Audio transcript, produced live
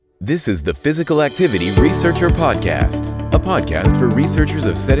This is the Physical Activity Researcher Podcast, a podcast for researchers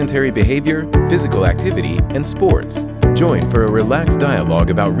of sedentary behavior, physical activity, and sports. Join for a relaxed dialogue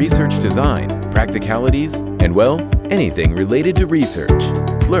about research design, practicalities, and, well, anything related to research.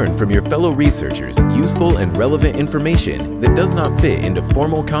 Learn from your fellow researchers useful and relevant information that does not fit into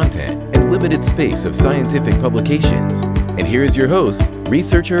formal content and limited space of scientific publications. And here is your host,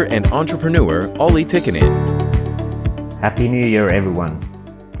 researcher and entrepreneur, Olli Tikkanen. Happy New Year, everyone.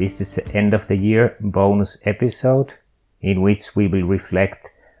 This is the end of the year bonus episode in which we will reflect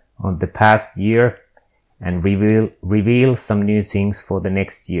on the past year and reveal some new things for the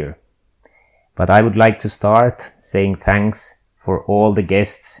next year. But I would like to start saying thanks for all the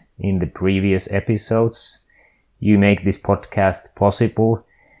guests in the previous episodes. You make this podcast possible,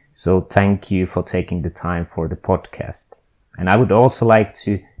 so thank you for taking the time for the podcast. And I would also like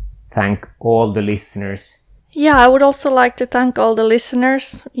to thank all the listeners. Yeah, I would also like to thank all the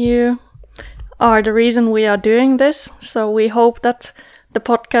listeners. You are the reason we are doing this. So we hope that the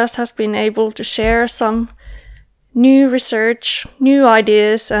podcast has been able to share some new research, new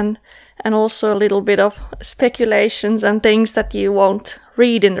ideas, and also a little bit of speculations and things that you won't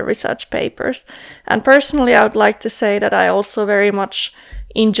read in the research papers. And personally, I would like to say that I also very much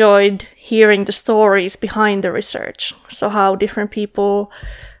enjoyed hearing the stories behind the research. So how different people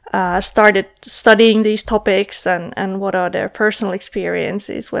started studying these topics and what are their personal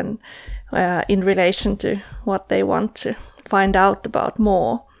experiences when in relation to what they want to find out about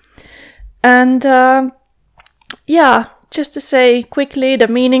more. And just to say quickly, the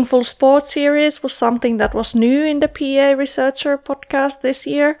Meaningful Sports series was something that was new in the PA Researcher podcast this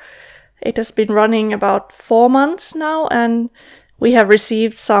year. It has been running about 4 months now, and we have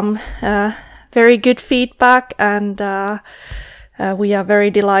received some very good feedback, and we are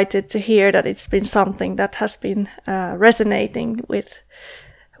very delighted to hear that it's been something that has been resonating with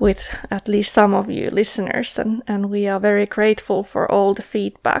at least some of you listeners, and we are very grateful for all the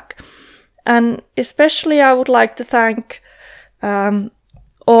feedback. And especially I would like to thank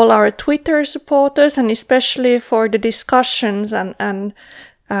all our Twitter supporters, and especially for the discussions and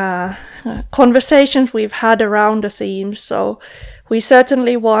conversations we've had around the themes. So we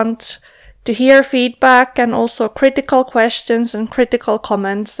certainly want to hear feedback and also critical questions and critical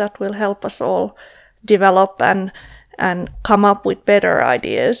comments that will help us all develop and come up with better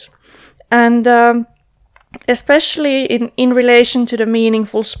ideas. And especially in relation to the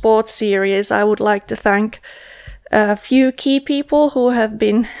Meaningful Sports series, I would like to thank a few key people who have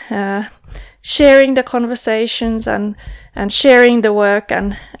been sharing the conversations and sharing the work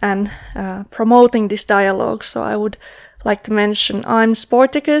and promoting this dialogue. So I would like to mention I'm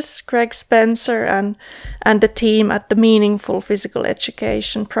Sporticus, Greg Spencer, and the team at the Meaningful Physical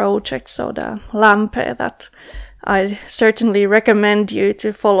Education Project, so the LAMPE, that I certainly recommend you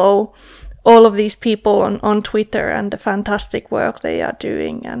to follow all of these people on Twitter and the fantastic work they are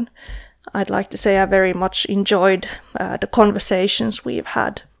doing. And I'd like to say I very much enjoyed the conversations we've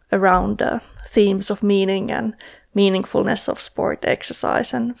had around the themes of meaning and meaningfulness of sport,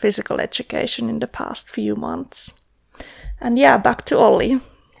 exercise, and physical education in the past few months. And back to Olli.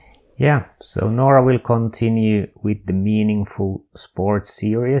 Yeah, so Nora will continue with the Meaningful Sports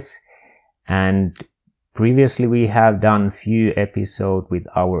series. And previously we have done few episodes with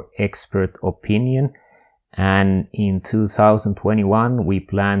our expert opinion. And in 2021 we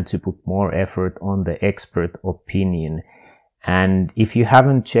plan to put more effort on the expert opinion. And if you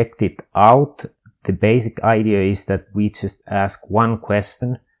haven't checked it out, the basic idea is that we just ask one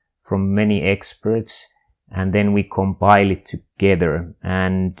question from many experts, and then we compile it together.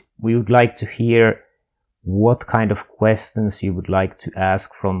 And we would like to hear what kind of questions you would like to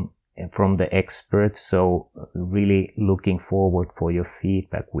ask from the experts. So really looking forward for your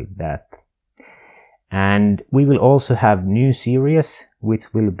feedback with that. And we will also have new series,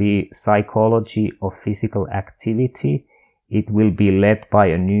 which will be Psychology of Physical Activity. It will be led by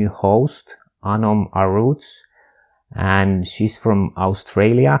a new host, Anom Aruts, and she's from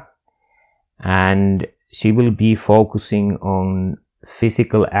Australia. And she will be focusing on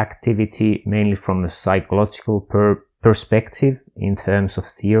physical activity mainly from a psychological perspective in terms of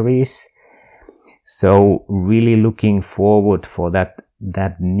theories. So really looking forward for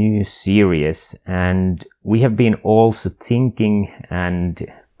that new series. And we have been also thinking and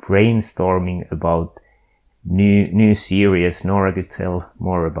brainstorming about new series. Nora could tell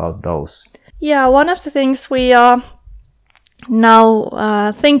more about those. Yeah, one of the things we are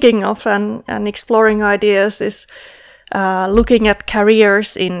now thinking of and exploring ideas is looking at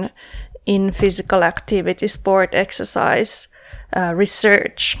careers in physical activity, sport, exercise,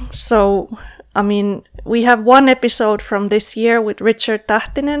 research. So I mean, we have one episode from this year with Richard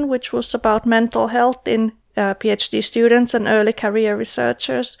Tähtinen, which was about mental health in PhD students and early career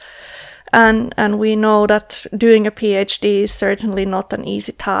researchers. And we know that doing a PhD is certainly not an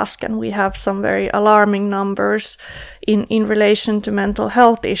easy task, and we have some very alarming numbers in relation to mental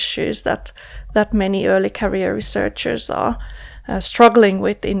health issues that many early career researchers are struggling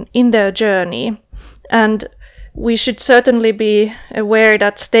with in their journey. And we should certainly be aware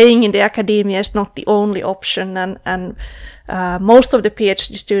that staying in the academia is not the only option, and most of the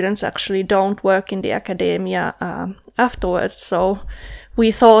PhD students actually don't work in the academia afterwards. So we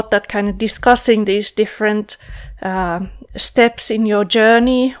thought that kind of discussing these different steps in your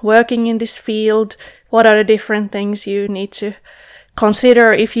journey, working in this field, what are the different things you need to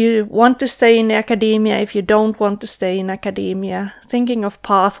consider if you want to stay in academia, if you don't want to stay in academia, thinking of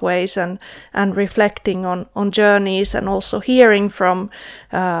pathways and reflecting on journeys, and also hearing from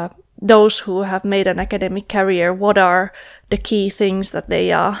those who have made an academic career, what are the key things that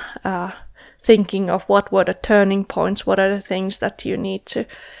they are thinking of, what were the turning points, what are the things that you need to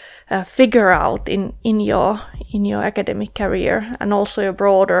figure out in your academic career, and also a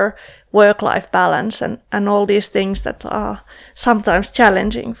broader work-life balance and all these things that are sometimes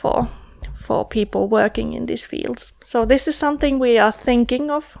challenging for people working in these fields. So this is something we are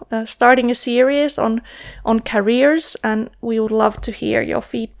thinking of, starting a series on careers, and we would love to hear your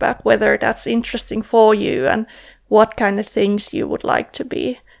feedback, whether that's interesting for you and what kind of things you would like to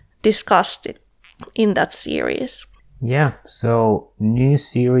be discussed in that series. Yeah, so new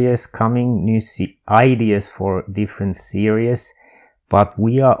series coming, new ideas for different series, but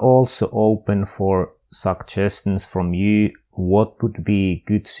we are also open for suggestions from you. What would be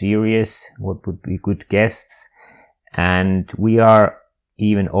good series? What would be good guests? And we are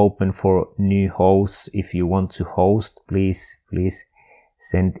even open for new hosts. If you want to host, please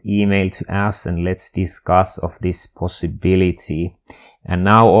send email to us and let's discuss of this possibility. And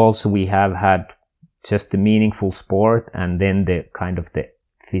now also we have had just the meaningful sport and then the kind of the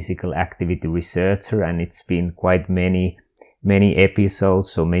physical activity researcher, and it's been quite many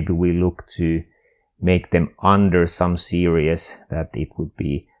episodes, so maybe we look to make them under some series that it would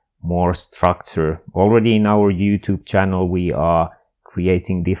be more structure. Already in our YouTube channel we are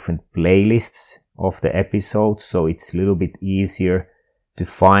creating different playlists of the episodes, so it's a little bit easier to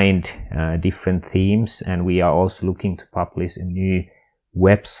find different themes, and we are also looking to publish a new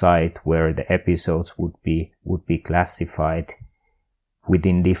website where the episodes would be classified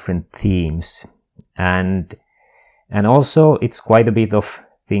within different themes. And also it's quite a bit of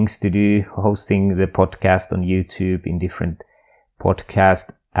things to do, hosting the podcast on YouTube in different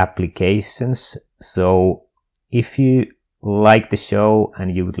podcast applications. So if you like the show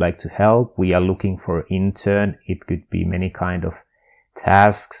and you would like to help, we are looking for intern. It could be many kind of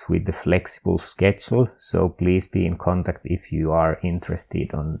tasks with the flexible schedule, so please be in contact if you are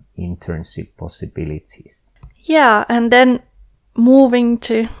interested on internship possibilities. Yeah, and then moving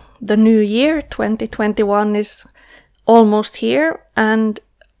to the new year, 2021 is almost here, and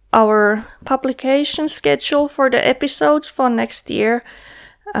our publication schedule for the episodes for next year,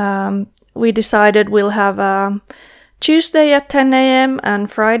 we decided we'll have Tuesday at 10 a.m. and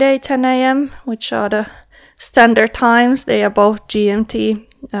Friday 10 a.m., which are the standard times. They are both GMT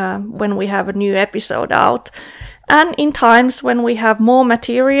when we have a new episode out. And in times when we have more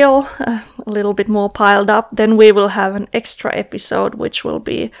material, a little bit more piled up, then we will have an extra episode, which will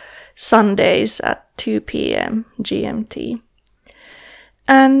be Sundays at 2 p.m. GMT.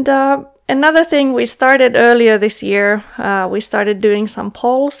 And another thing we started earlier this year, we started doing some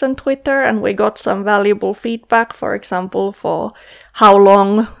polls on Twitter, and we got some valuable feedback, for example, for how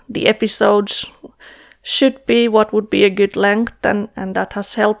long the episodes should be, what would be a good length, and that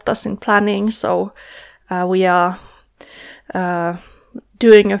has helped us in planning. So we are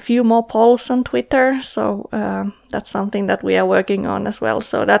doing a few more polls on Twitter, so that's something that we are working on as well.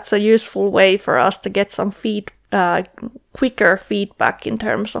 So that's a useful way for us to get some quicker feedback in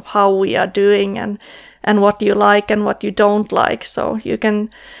terms of how we are doing and what you like and what you don't like. So you can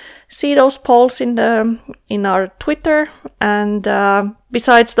see those polls in our Twitter, and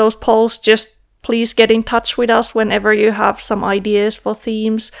besides those polls, just please get in touch with us whenever you have some ideas for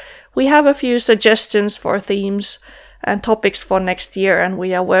themes. We have a few suggestions for themes and topics for next year, and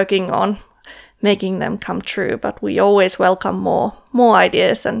we are working on making them come true, but we always welcome more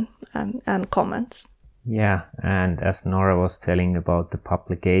ideas and comments. Yeah, and as Nora was telling about the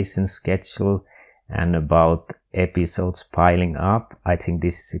publication schedule and about episodes piling up, I think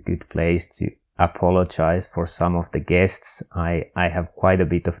this is a good place to apologize for some of the guests. I have quite a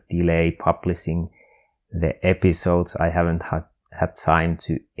bit of delay publishing the episodes. I haven't had time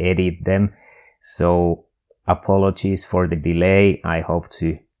to edit them. So apologies for the delay. I hope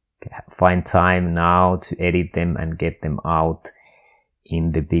to find time now to edit them and get them out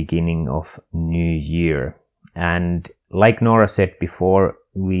in the beginning of new year. And like Nora said before,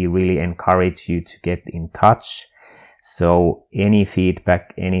 we really encourage you to get in touch. So any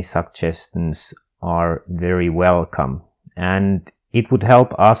feedback, any suggestions are very welcome. And it would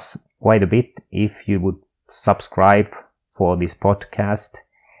help us quite a bit if you would subscribe for this podcast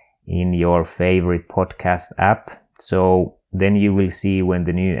in your favorite podcast app. So then you will see when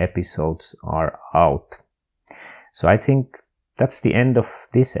the new episodes are out. So I think that's the end of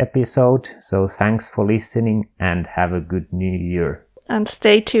this episode. So thanks for listening and have a good new year. And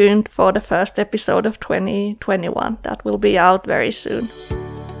stay tuned for the first episode of 2021. That will be out very soon.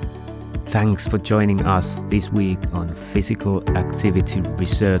 Thanks for joining us this week on Physical Activity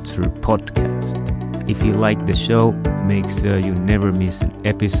Researcher Podcast. If you like the show, make sure you never miss an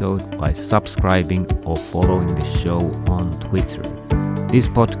episode by subscribing or following the show on Twitter. This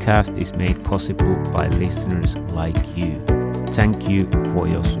podcast is made possible by listeners like you. Thank you for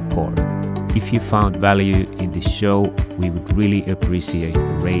your support. If you found value in the show, we would really appreciate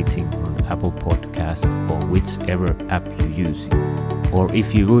a rating on Apple Podcast or whichever app you're using. Or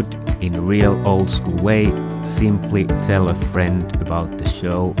if you would, in a real old school way, simply tell a friend about the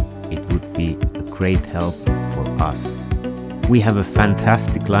show. It would be a great help for us. We have a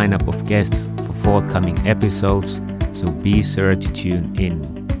fantastic lineup of guests for forthcoming episodes, so be sure to tune in.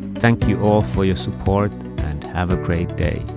 Thank you all for your support and have a great day.